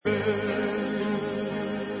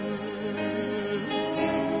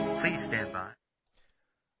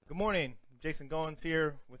morning. Jason Goins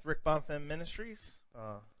here with Rick Bonfim Ministries.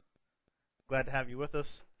 Glad to have you with us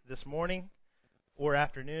this morning, or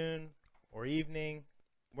afternoon, or evening,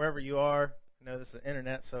 wherever you are. I know this is the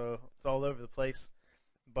internet, so it's all over the place.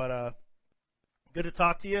 But good to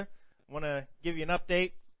talk to you. I want to give you an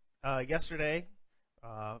update. Yesterday,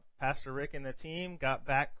 Pastor Rick and the team got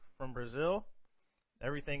back from Brazil.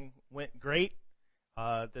 Everything went great.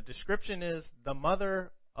 The description is the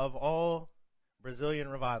mother of all Brazilian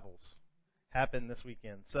revivals happened this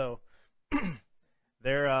weekend. So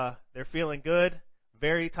they're feeling good,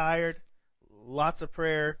 very tired, lots of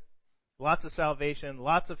prayer, lots of salvation,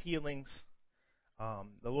 lots of healings.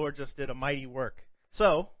 The Lord just did a mighty work.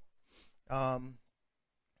 So,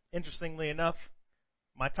 interestingly enough,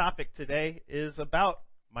 my topic today is about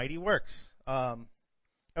mighty works. Over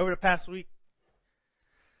the past week,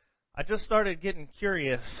 I just started getting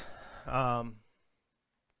curious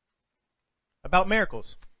about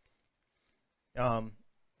miracles. So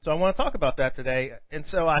I want to talk about that today. And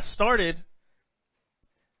so I started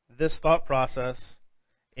this thought process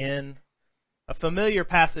in a familiar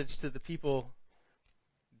passage to the people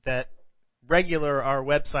that regular our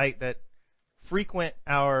website, that frequent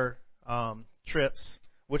our trips,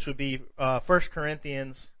 which would be 1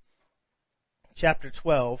 Corinthians chapter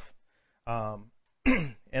 12.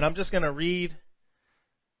 And I'm just going to read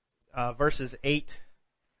verses 8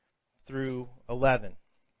 through 11.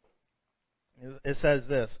 It says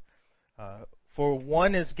this, For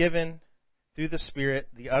one is given through the Spirit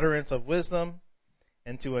the utterance of wisdom,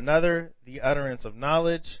 and to another the utterance of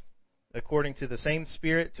knowledge, according to the same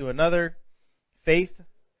Spirit, to another faith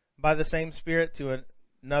by the same Spirit, to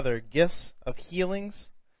another gifts of healings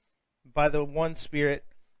by the one Spirit,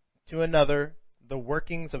 to another the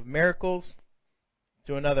workings of miracles,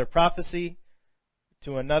 to another prophecy,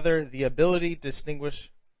 to another the ability to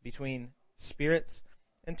distinguish between spirits,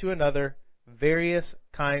 and to another various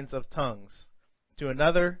kinds of tongues, to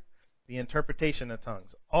another the interpretation of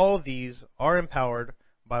tongues. All these are empowered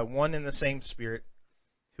by one and the same Spirit,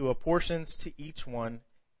 who apportions to each one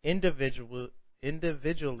individually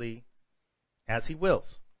as he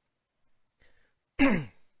wills.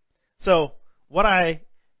 So what I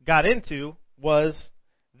got into was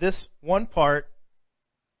this one part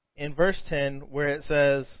in verse 10 where it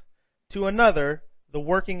says, to another the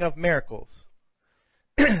working of miracles.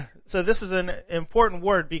 So this is an important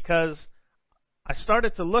word because I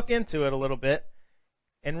started to look into it a little bit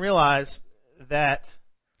and realized that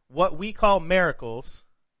what we call miracles,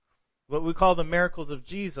 what we call the miracles of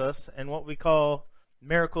Jesus, and what we call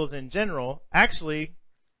miracles in general, actually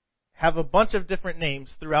have a bunch of different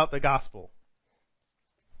names throughout the gospel.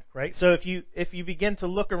 Right? So if you begin to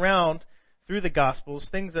look around through the Gospels,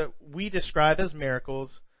 things that we describe as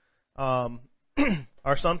miracles are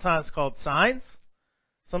sometimes called signs,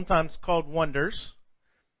 sometimes called wonders,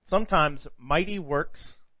 sometimes mighty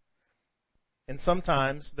works, and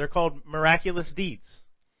sometimes they're called miraculous deeds.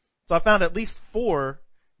 So I found at least 4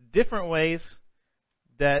 different ways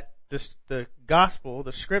that the Gospel,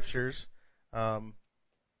 the Scriptures,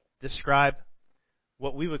 describe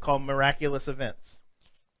what we would call miraculous events.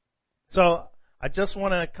 So I just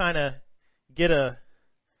want to kind of get a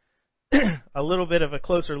little bit of a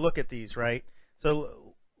closer look at these, right?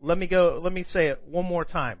 So let me say it one more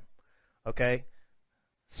time. Okay?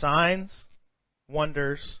 Signs,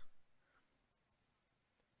 wonders,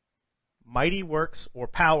 mighty works or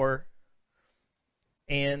power,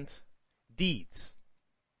 and deeds.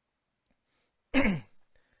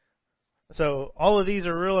 So all of these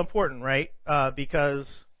are real important, right?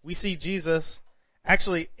 Because we see Jesus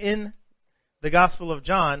actually in the Gospel of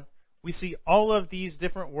John. We see all of these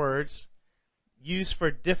different words used for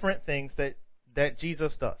different things that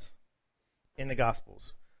Jesus does in the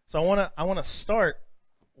Gospels. So I want to start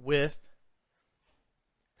with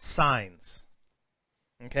signs.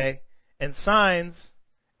 Okay? And signs,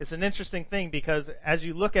 it's an interesting thing because as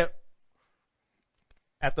you look at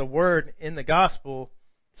the word in the Gospel,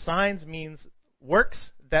 signs means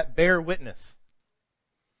works that bear witness.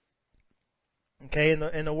 Okay?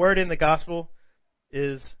 And the word in the Gospel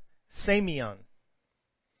is semeion.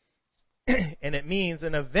 And it means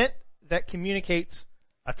an event that communicates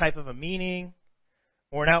a type of a meaning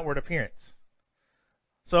or an outward appearance.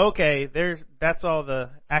 So, okay, that's all the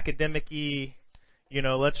academic-y,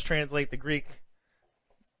 let's translate the Greek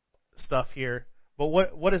stuff here. But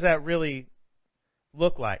what does that really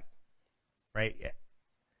look like? Right?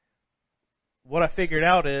 What I figured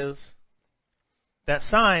out is that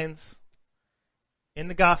signs in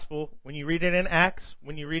the Gospel, when you read it in Acts,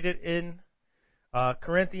 when you read it in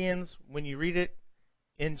Corinthians, when you read it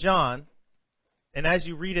in John, and as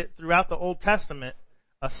you read it throughout the Old Testament,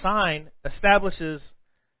 a sign establishes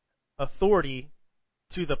authority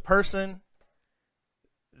to the person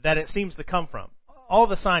that it seems to come from. All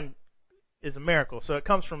the sign is a miracle, so it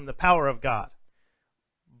comes from the power of God.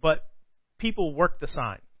 But people work the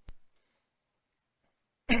sign.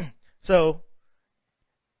 So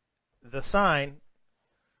the sign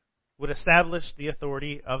would establish the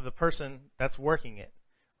authority of the person that's working it,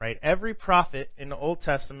 right? Every prophet in the Old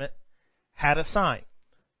Testament had a sign.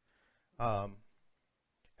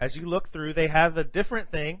 As you look through, they have a different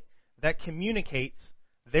thing that communicates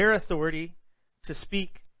their authority to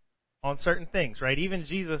speak on certain things, right? Even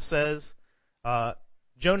Jesus says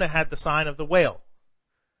Jonah had the sign of the whale,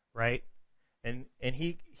 right? And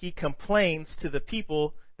he complains to the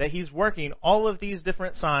people that he's working all of these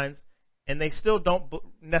different signs, and they still don't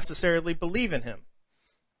necessarily believe in him.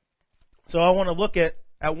 So I want to look at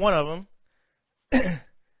one of them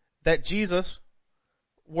that Jesus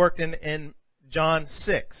worked in John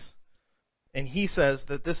 6. And he says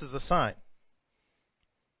that this is a sign.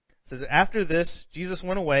 It says, after this, Jesus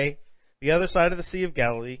went away the other side of the Sea of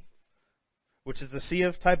Galilee, which is the Sea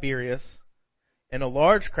of Tiberias, and a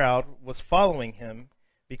large crowd was following him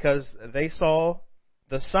because they saw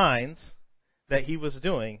the signs that he was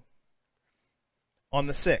doing on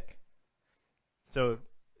the sick. So,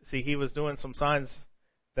 see, he was doing some signs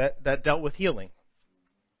that dealt with healing.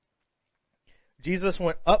 Jesus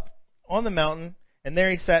went up on the mountain, and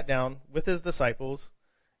there he sat down with his disciples.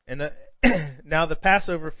 And now the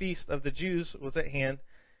Passover feast of the Jews was at hand.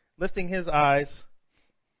 Lifting his eyes,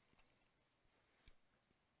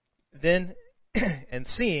 then and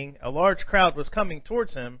seeing a large crowd was coming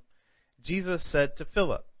towards him, Jesus said to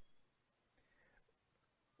Philip,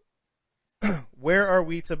 where are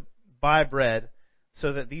we to buy bread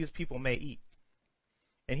so that these people may eat?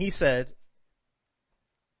 And he said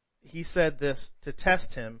this to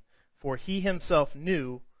test him, for he himself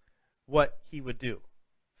knew what he would do.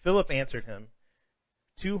 Philip answered him,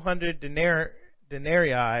 200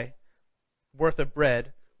 denarii worth of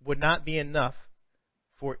bread would not be enough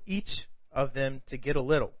for each of them to get a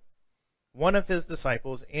little. One of his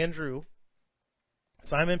disciples, Andrew,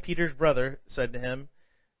 Simon Peter's brother, said to him,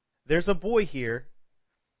 there's a boy here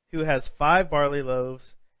who has 5 barley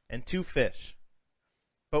loaves and 2 fish.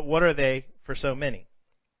 But what are they for so many?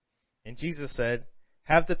 And Jesus said,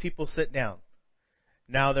 have the people sit down.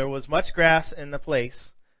 Now there was much grass in the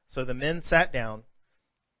place, so the men sat down,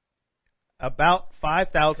 about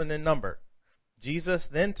 5,000 in number. Jesus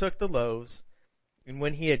then took the loaves, and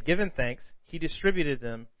when he had given thanks, he distributed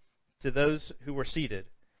them to those who were seated.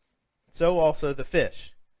 So also the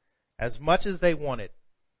fish, as much as they wanted.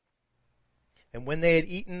 And when they had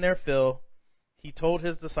eaten their fill, he told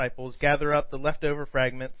his disciples, gather up the leftover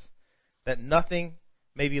fragments, that nothing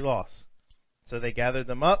may be lost. So they gathered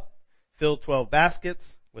them up, filled 12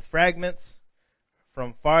 baskets with fragments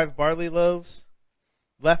from 5 barley loaves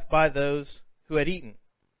left by those who had eaten.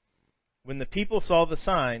 When the people saw the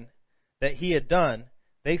sign that he had done,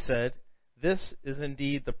 they said, this is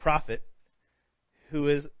indeed the prophet who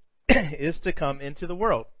is to come into the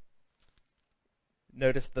world.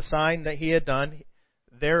 Notice the sign that he had done.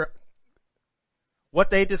 What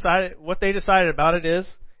they decided about it is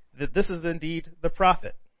that this is indeed the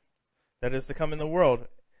prophet that is to come in the world.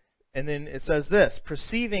 And then it says this,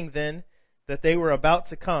 perceiving then that they were about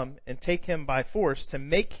to come and take him by force to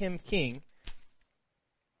make him king,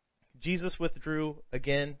 Jesus withdrew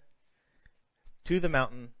again to the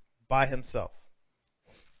mountain by himself.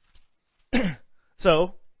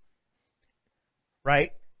 So,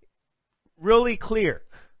 right, really clearly,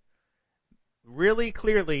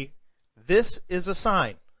 this is a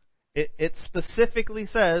sign. It specifically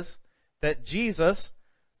says that Jesus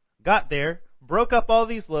got there, broke up all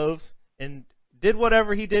these loaves, and did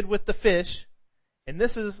whatever he did with the fish. And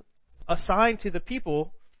this is a sign to the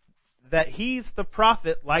people that he's the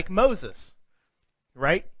prophet like Moses,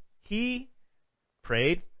 right? He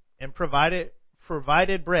prayed and provided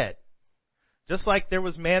bread. Just like there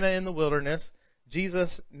was manna in the wilderness,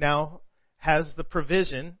 Jesus now has the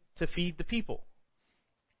provision to feed the people.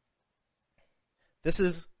 This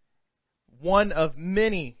is one of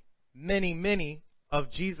many, many, many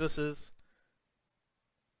of Jesus's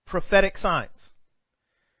prophetic signs.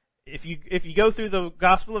 If you go through the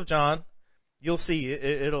Gospel of John, you'll see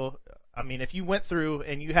it'll. I mean, if you went through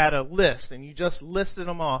and you had a list and you just listed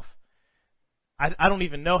them off, I don't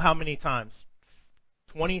even know how many times,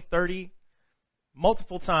 20, 30,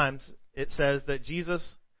 multiple times it says that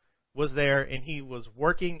Jesus was there and he was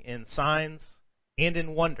working in signs and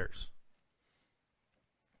in wonders.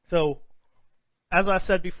 So, as I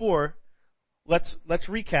said before, let's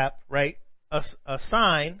recap, right? A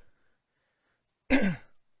sign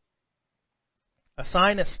A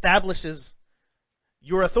sign establishes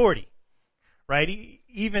your authority, right?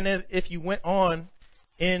 Even if you went on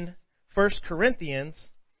in 1 Corinthians,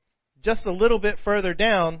 just a little bit further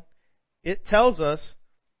down, it tells us,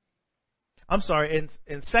 in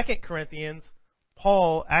 2 Corinthians,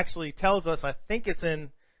 Paul actually tells us, I think it's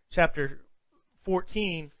in chapter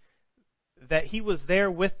 14, that he was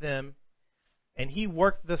there with them and he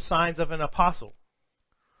worked the signs of an apostle.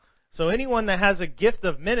 So anyone that has a gift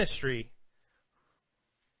of ministry,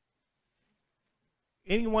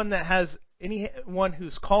 anyone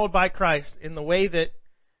who's called by Christ in the way that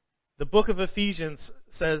the book of Ephesians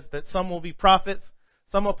says that some will be prophets,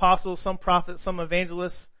 some apostles, some prophets, some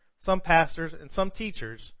evangelists, some pastors, and some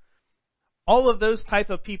teachers, all of those type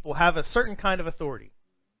of people have a certain kind of authority.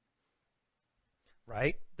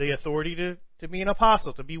 Right? The authority to be an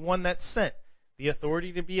apostle, to be one that's sent. The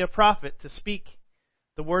authority to be a prophet, to speak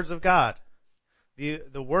the words of God. The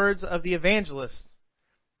words of the evangelist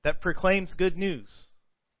that proclaims good news.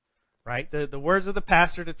 Right? The words of the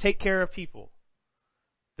pastor to take care of people.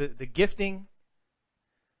 The gifting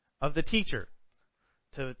of the teacher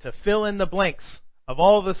to fill in the blanks of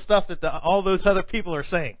all the stuff that all those other people are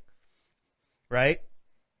saying. Right?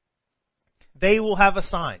 They will have a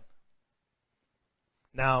sign.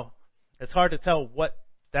 Now, it's hard to tell what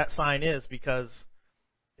that sign is because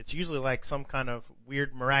it's usually like some kind of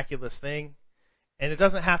weird miraculous thing. And it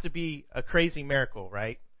doesn't have to be a crazy miracle,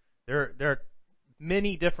 right? There are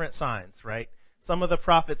many different signs, right? Some of the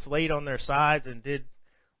prophets laid on their sides and did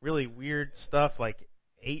really weird stuff, like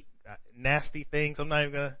ate nasty things. I'm not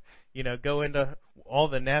even going to, go into all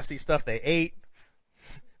the nasty stuff they ate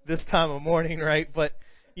this time of morning, right? But,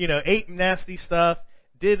 ate nasty stuff,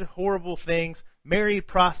 did horrible things, married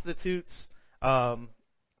prostitutes, had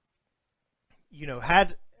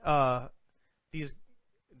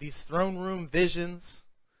these throne room visions.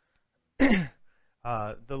 The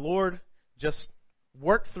Lord just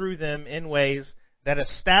worked through them in ways that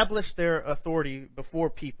established their authority before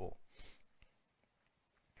people.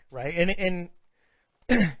 Right? And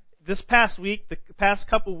this past week, the past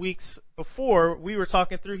couple weeks before, we were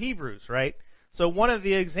talking through Hebrews, right? So one of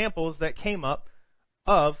the examples that came up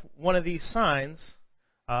of one of these signs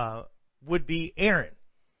would be Aaron.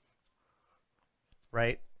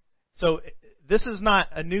 Right? So this is not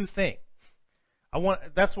a new thing. I want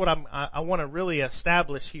to really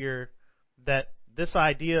establish here, that this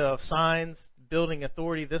idea of signs, building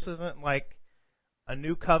authority, this isn't like a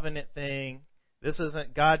new covenant thing. This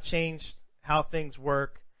isn't God changed how things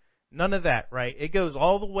work. None of that, right? It goes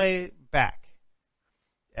all the way back.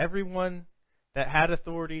 Everyone that had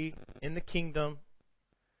authority in the kingdom,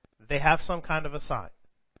 they have some kind of a sign,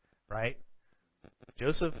 right?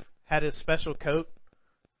 Joseph had his special coat.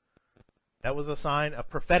 That was a sign, a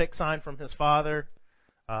prophetic sign from his father.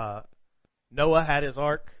 Noah had his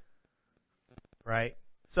ark, right?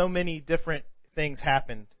 So many different things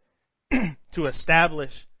happened to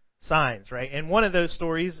establish signs, right? And one of those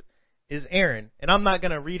stories is Aaron. And I'm not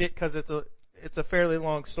going to read it because it's a fairly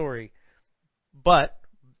long story. But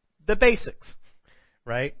the basics,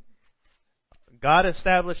 right? God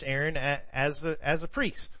established Aaron as a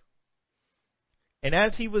priest. And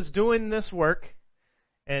as he was doing this work,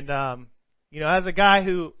 and as a guy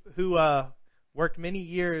who worked many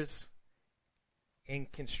years in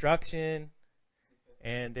construction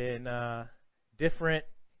and in different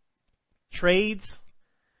trades,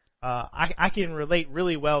 I can relate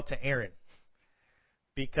really well to Aaron,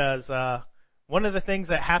 because one of the things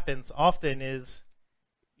that happens often is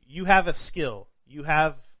you have a skill, you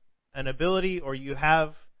have an ability, or you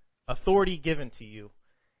have authority given to you.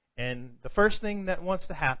 And the first thing that wants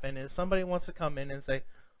to happen is somebody wants to come in and say,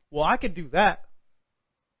 well, I could do that.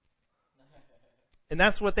 And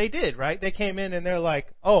that's what they did, right? They came in and they're like,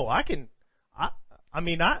 oh, I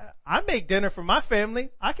make dinner for my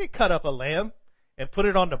family. I could cut up a lamb and put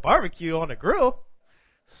it on the barbecue on the grill.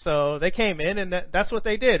 So they came in and that's what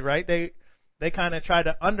they did, right? They kind of tried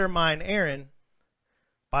to undermine Aaron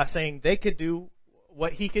by saying they could do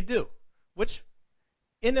what he could do, which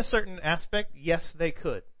in a certain aspect, yes, they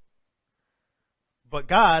could. But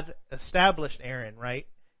God established Aaron, right?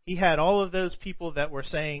 He had all of those people that were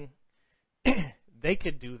saying they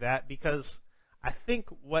could do that, because I think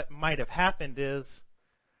what might have happened is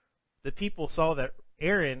the people saw that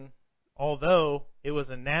Aaron, although it was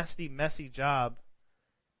a nasty, messy job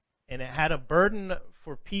and it had a burden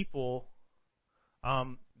for people,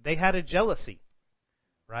 they had a jealousy,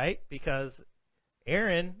 right? Because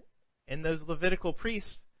Aaron and those Levitical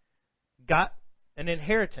priests got an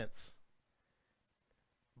inheritance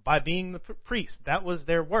by being the priest. That was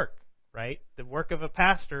their work, right? The work of a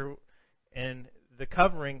pastor and the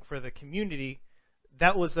covering for the community,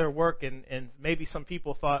 that was their work, and maybe some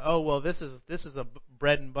people thought, oh well, this is a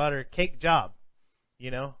bread and butter cake job.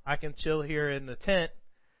 I can chill here in the tent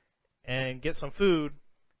and get some food,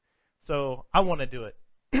 so I want to do it.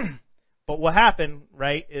 But what happened,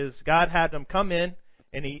 right, is God had them come in,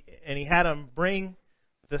 and he had them bring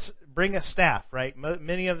a staff, right?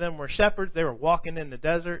 Many of them were shepherds. They were walking in the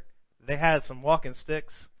desert. They had some walking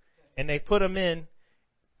sticks, and they put them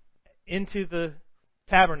into the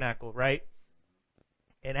tabernacle, right?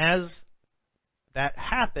 And as that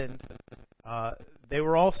happened, they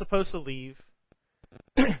were all supposed to leave.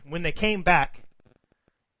 When they came back,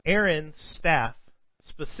 Aaron's staff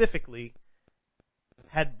specifically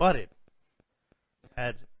had budded,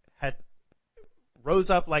 had rose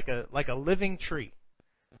up like a living tree,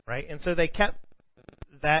 right? And so they kept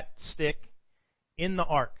that stick in the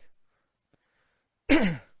ark.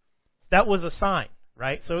 That was a sign,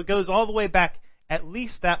 right? So it goes all the way back at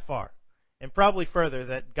least that far, and probably further,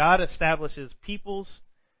 that God establishes people's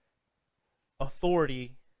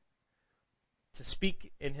authority to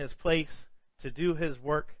speak in His place, to do His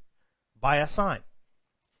work by a sign.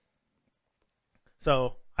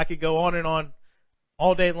 So I could go on and on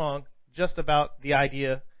all day long just about the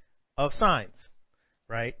idea of signs,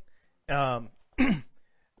 right? The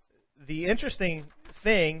interesting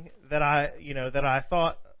thing that I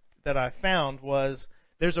found was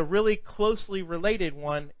there's a really closely related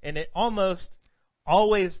one, and they almost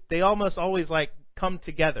always like come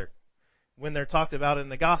together when they're talked about in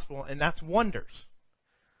the gospel, and that's wonders,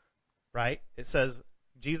 right? It says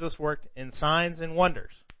Jesus worked in signs and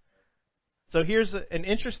wonders. So here's an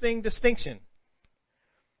interesting distinction.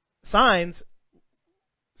 Signs,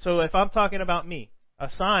 so if I'm talking about me, a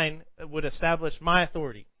sign would establish my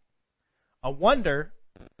authority. A wonder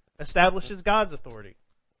establishes God's authority.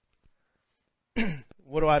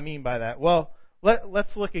 What do I mean by that? Well,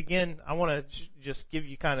 let's look again. I want to just give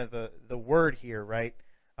you kind of the word here, right?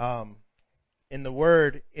 In the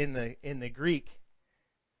word in the Greek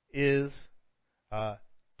is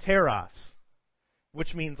teros,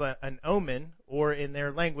 which means an omen, or in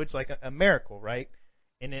their language, like a miracle, right?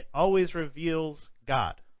 And it always reveals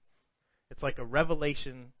God. It's like a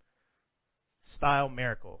revelation style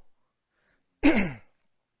miracle.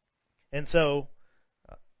 And so,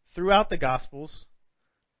 throughout the Gospels,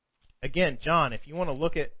 again, John, if you want to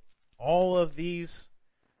look at all of these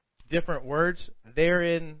different words, they're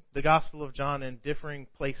in the Gospel of John in differing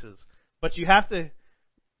places. But you have to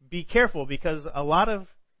be careful, because a lot of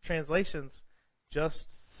translations just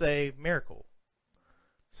say miracle.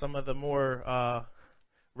 Some of the more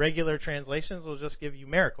regular translations will just give you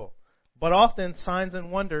miracle. But often signs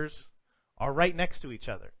and wonders are right next to each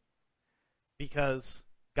other, because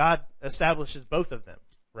God establishes both of them,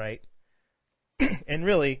 right? And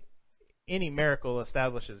really, any miracle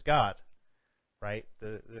establishes God, right?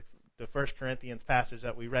 The 1 Corinthians passage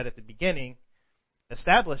that we read at the beginning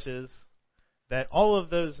establishes that all of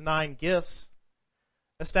those 9 gifts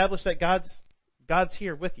establish that God's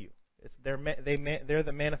here with you. They're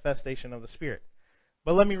the manifestation of the Spirit.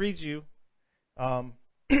 But let me read you from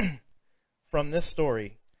this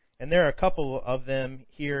story, and there are a couple of them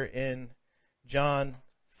here in John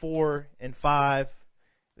 4 and 5.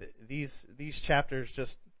 These chapters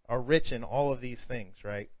just are rich in all of these things,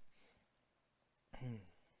 right? It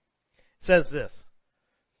says this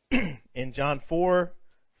in John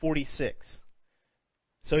 4:46.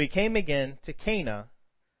 So he came again to Cana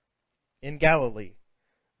in Galilee,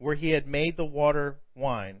 where he had made the water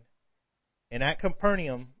wine. And at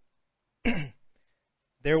Capernaum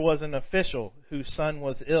there was an official whose son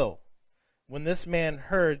was ill. When this man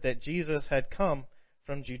heard that Jesus had come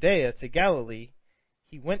from Judea to Galilee,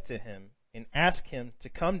 he went to him and asked him to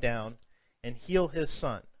come down and heal his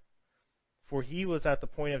son, for he was at the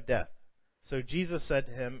point of death. So Jesus said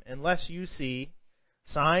to him, unless you see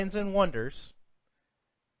signs and wonders,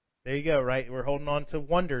 there you go, right? We're holding on to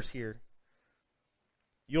wonders here.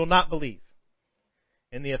 You'll not believe.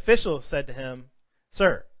 And the official said to him,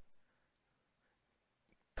 Sir,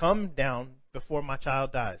 come down before my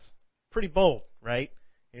child dies. Pretty bold, right?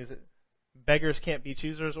 Beggars can't be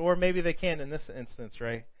choosers, or maybe they can in this instance,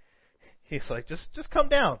 right? He's like, just come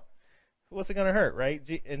down. What's it going to hurt, right?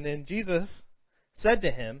 And then Jesus said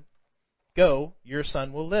to him, Go, your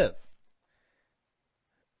son will live.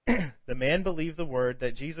 The man believed the word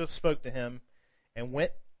that Jesus spoke to him and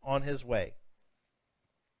went on his way.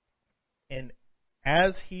 And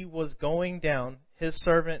as he was going down, his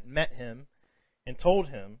servant met him and told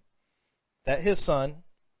him that his son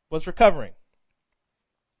was recovering.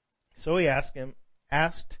 So he asked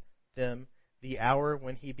them the hour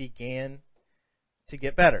when he began to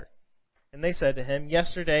get better. And they said to him,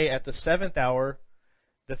 Yesterday at the 7th hour,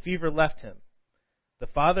 the fever left him. The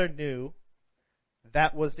father knew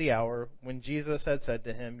that was the hour when Jesus had said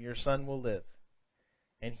to him, "Your son will live."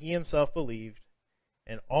 And he himself believed,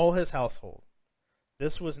 and all his household.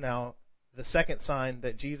 This was now the second sign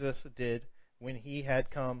that Jesus did when he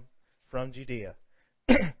had come from Judea.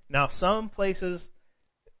 Now, some places,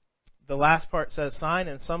 the last part says sign,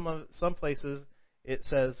 and some places it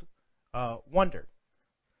says wonder.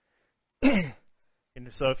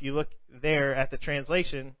 And so if you look there at the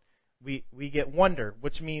translation, we get wonder,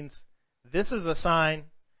 which means this is a sign,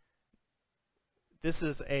 this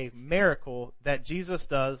is a miracle that Jesus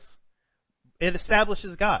does. It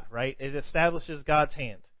establishes God, right? It establishes God's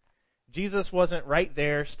hand. Jesus wasn't right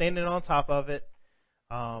there standing on top of it,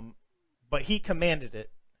 but he commanded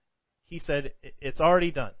it. He said, "It's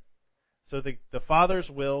already done." So the Father's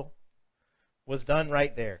will was done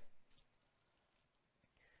right there.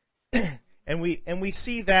 And we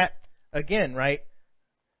see that again, right?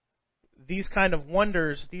 These kind of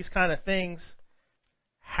wonders, these kind of things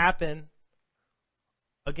happen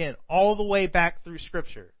again all the way back through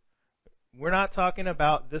Scripture. We're not talking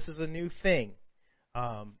about this is a new thing.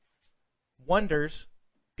 Wonders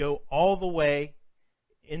go all the way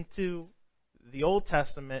into the Old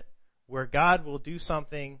Testament, where God will do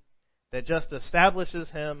something that just establishes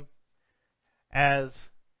him as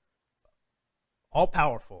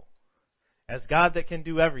all-powerful, as God that can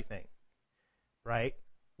do everything, right?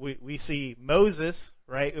 We see Moses,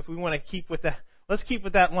 right? If we want to keep with that, let's keep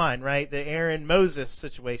with that line, right? The Aaron-Moses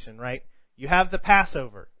situation, right? You have the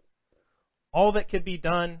Passover. All that could be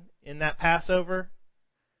done in that Passover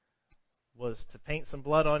was to paint some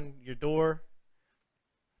blood on your door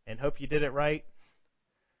and hope you did it right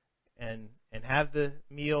and have the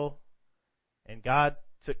meal, and God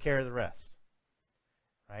took care of the rest.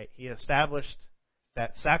 Right? He established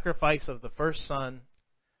that sacrifice of the first son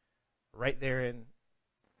right there in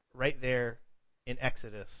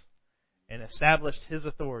Exodus and established his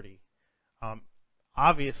authority.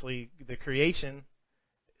 Obviously, the creation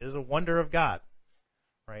is a wonder of God,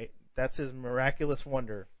 right? That's his miraculous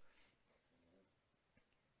wonder.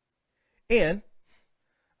 And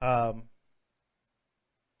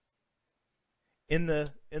in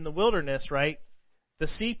the wilderness, right, the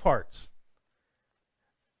sea parts.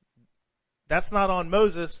 That's not on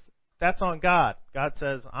Moses, that's on God. God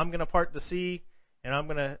says, "I'm going to part the sea, and I'm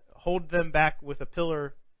going to hold them back with a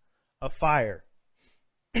pillar of fire."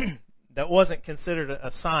 That wasn't considered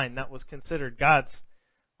a sign. That was considered God's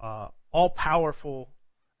all-powerful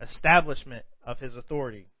establishment of his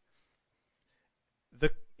authority.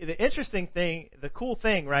 The interesting thing, the cool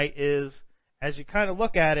thing, right, is as you kind of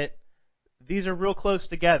look at it, these are real close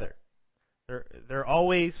together. They're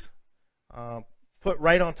always put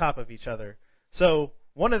right on top of each other. So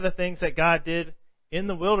one of the things that God did in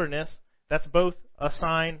the wilderness that's both a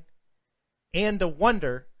sign and a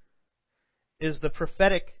wonder is the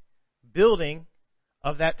prophetic building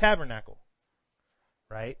of that tabernacle.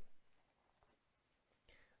 Right?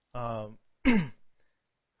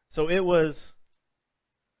 So it was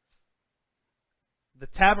the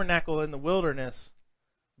tabernacle in the wilderness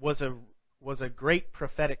was a great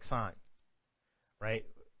prophetic sign. Right?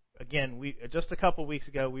 Again, we just a couple weeks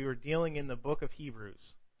ago we were dealing in the book of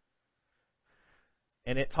Hebrews.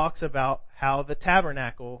 And it talks about how the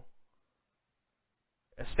tabernacle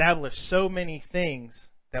established so many things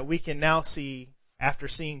that we can now see after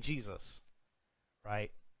seeing Jesus.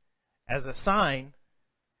 Right? As a sign,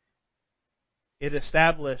 it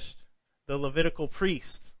established the Levitical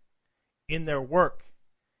priests in their work,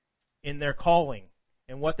 in their calling,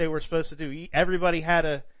 and what they were supposed to do. Everybody had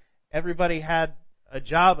a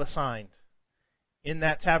job assigned in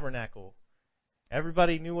that tabernacle.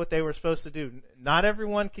 Everybody knew what they were supposed to do. Not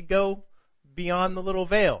everyone could go beyond the little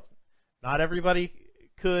veil. Not everybody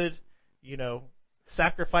could,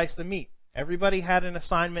 sacrifice the meat. Everybody had an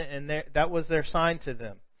assignment, and that was their sign to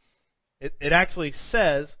them. It actually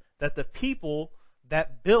says that the people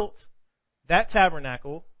that built that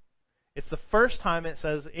tabernacle, it's the first time it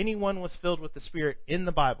says anyone was filled with the Spirit in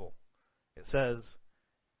the Bible. It says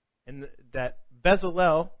that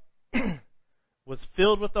Bezalel was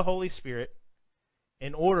filled with the Holy Spirit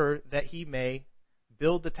in order that he may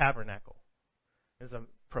build the tabernacle. There's a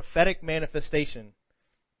prophetic manifestation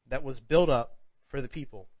that was built up for the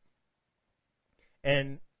people.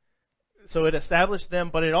 And so it established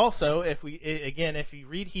them, but it also, if you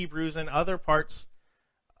read Hebrews and other parts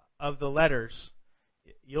of the letters,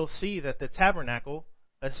 you'll see that the tabernacle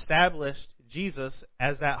established Jesus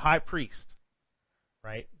as that high priest,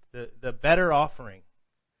 right? The better offering,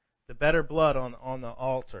 the better blood on the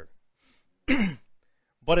altar.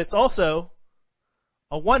 But it's also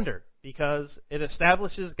a wonder, because it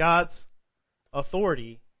establishes God's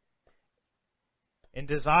authority and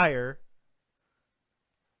desire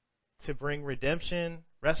to bring redemption,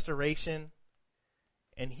 restoration,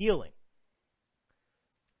 and healing.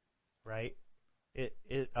 Right?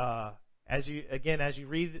 As you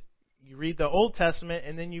read the Old Testament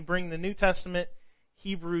and then you bring the New Testament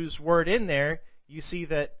Hebrews word in there, you see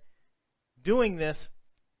that doing this,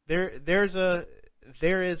 there is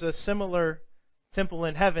a similar temple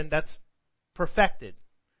in heaven that's perfected.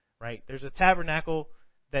 Right? There's a tabernacle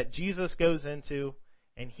that Jesus goes into,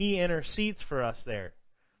 and he intercedes for us there.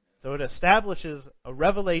 So it establishes a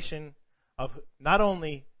revelation of not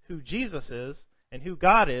only who Jesus is and who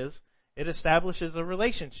God is, it establishes a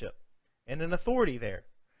relationship and an authority there.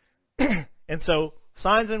 And so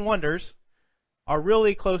signs and wonders are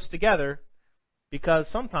really close together, because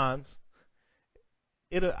sometimes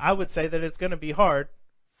I would say that it's going to be hard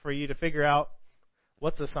for you to figure out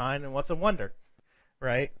what's a sign and what's a wonder,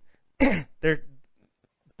 right?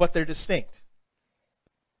 But they're distinct.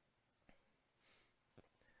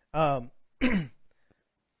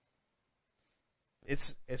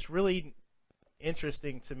 It's really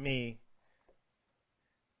interesting to me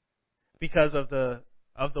because of the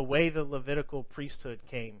way the Levitical priesthood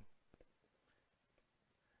came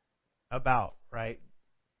about, right?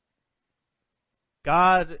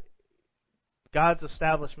 God's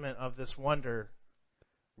establishment of this wonder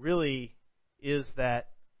really is that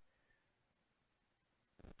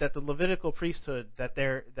the Levitical priesthood that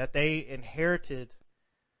they inherited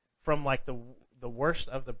from like the worst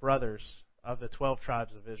of the brothers of the 12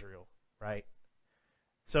 tribes of Israel, right?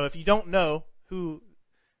 So if you don't know who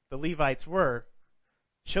the Levites were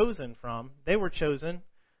chosen from, they were chosen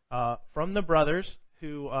from the brothers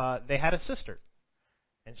who they had a sister,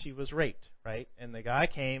 and she was raped, right? And the guy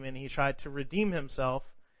came and he tried to redeem himself.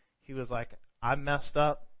 He was like, I messed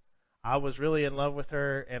up. I was really in love with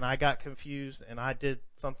her, and I got confused, and I did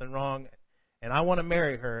something wrong, and I want to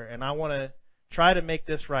marry her, and I want to try to make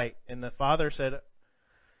this right. And the father said,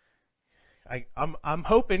 I'm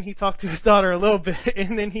hoping he talked to his daughter a little bit,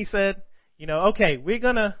 and then he said, okay, we're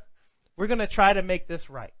gonna try to make this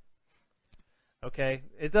right. Okay,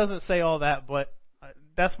 it doesn't say all that, but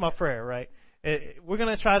that's my prayer, right? We're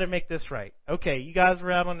gonna try to make this right. Okay, you guys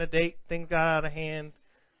were out on a date, things got out of hand.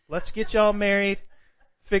 Let's get y'all married.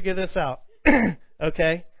 Figure this out.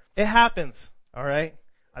 Okay, it happens. All right,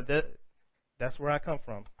 that's where I come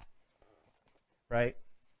from, right?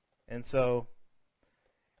 And so,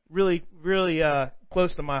 really, really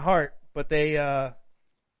close to my heart. But the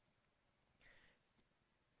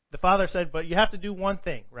father said, but you have to do one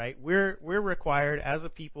thing, right? We're required as a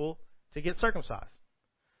people to get circumcised.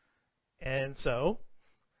 And so,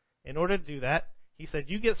 in order to do that, he said,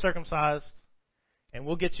 you get circumcised, and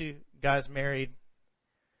we'll get you guys married,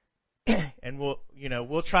 and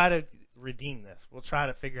we'll try to redeem this. We'll try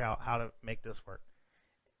to figure out how to make this work.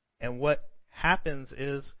 And what happens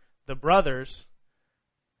is the brothers,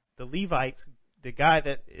 the Levites, the guy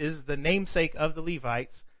that is the namesake of the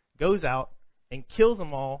Levites, goes out and kills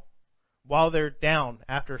them all while they're down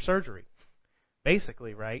after surgery,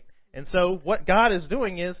 basically, right? And so what God is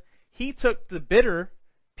doing is he took the bitter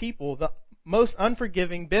people, the most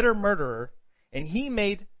unforgiving, bitter murderer, and he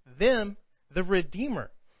made them the redeemer.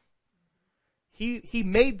 He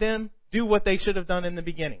made them do what they should have done in the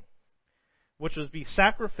beginning, which was be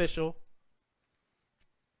sacrificial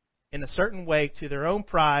in a certain way to their own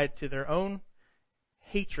pride, to their own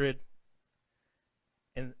hatred,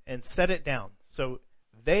 and set it down. So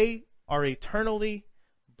they are eternally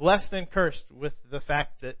blessed and cursed with the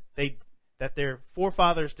fact that their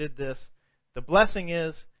forefathers did this. The blessing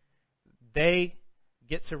is they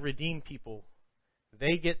get to redeem people.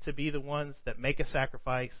 They get to be the ones that make a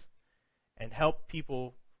sacrifice and help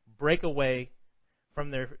people break away from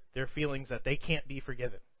their feelings that they can't be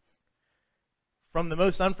forgiven. From the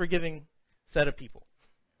most unforgiving set of people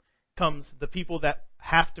comes the people that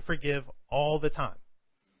have to forgive all the time.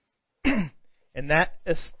 And that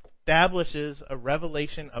establishes a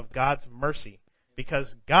revelation of God's mercy,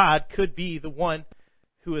 because God could be the one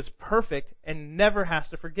who is perfect and never has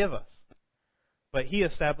to forgive us. But he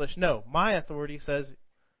established, no, my authority says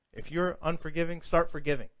if you're unforgiving, start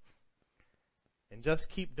forgiving. And just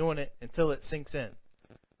keep doing it until it sinks in.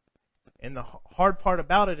 And the hard part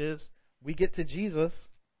about it is we get to Jesus,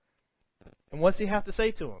 and what's he have to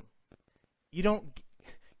say to him? You've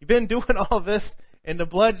been doing all this, and the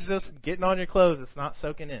blood's just getting on your clothes. It's not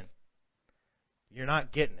soaking in. You're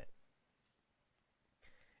not getting it.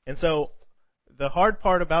 And so the hard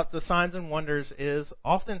part about the signs and wonders is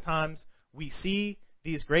oftentimes we see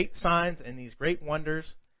these great signs and these great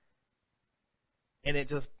wonders, and it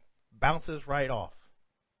just bounces right off.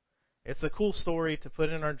 It's a cool story to put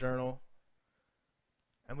in our journal,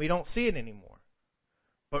 and we don't see it anymore.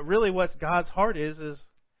 But really what God's heart is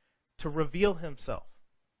to reveal himself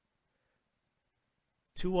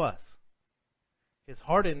to us. His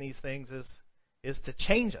heart in these things is to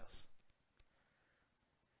change us.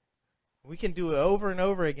 We can do it over and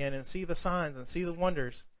over again and see the signs and see the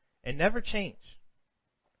wonders and never change.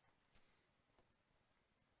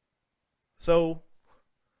 So,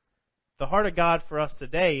 the heart of God for us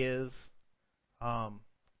today is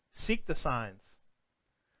seek the signs.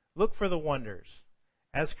 Look for the wonders.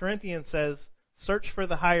 As Corinthians says, search for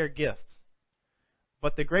the higher gifts.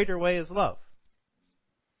 But the greater way is love.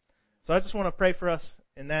 So I just want to pray for us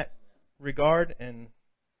in that regard and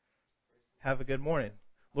have a good morning.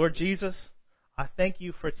 Lord Jesus, I thank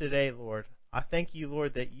you for today, Lord. I thank you,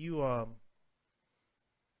 Lord, that you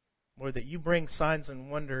bring signs and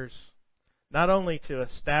wonders not only to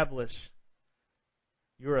establish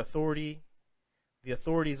your authority, the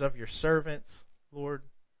authorities of your servants, Lord,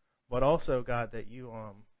 but also, God, that you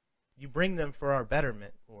bring them for our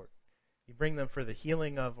betterment, Lord. You bring them for the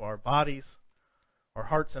healing of our bodies, our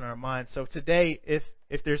hearts, and our minds. So today, if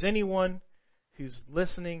there's anyone who's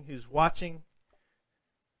listening, who's watching,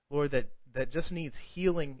 Lord, that just needs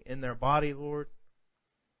healing in their body, Lord,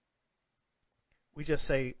 we just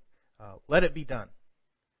say, let it be done.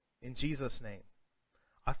 In Jesus' name.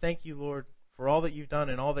 I thank you, Lord, for all that you've done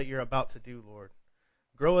and all that you're about to do, Lord.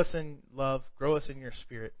 Grow us in love. Grow us in your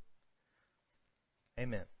spirit.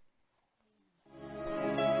 Amen.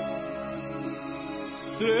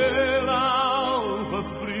 Stay